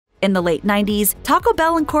In the late 90s, Taco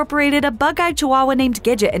Bell incorporated a bug-eyed Chihuahua named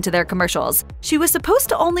Gidget into their commercials. She was supposed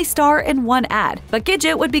to only star in one ad, but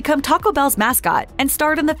Gidget would become Taco Bell's mascot and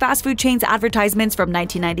starred in the fast food chain's advertisements from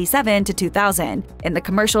 1997 to 2000. In the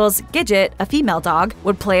commercials, Gidget, a female dog,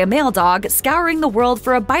 would play a male dog scouring the world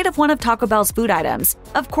for a bite of one of Taco Bell's food items.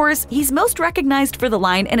 Of course, he's most recognized for the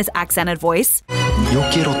line in his accented voice. Yo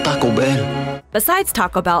quiero Taco Bell. Besides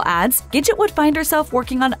Taco Bell ads, Gidget would find herself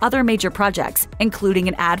working on other major projects, including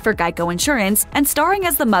an ad for Geico Insurance and starring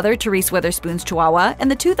as the mother to Reese Witherspoon's Chihuahua in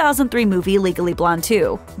the 2003 movie Legally Blonde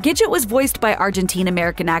 2. Gidget was voiced by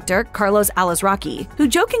Argentine-American actor Carlos Alazraqui, who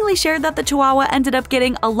jokingly shared that the Chihuahua ended up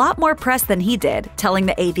getting a lot more press than he did, telling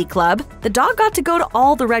the AV Club, "The dog got to go to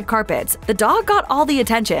all the red carpets. The dog got all the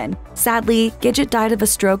attention." Sadly, Gidget died of a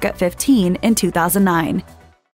stroke at 15 in 2009.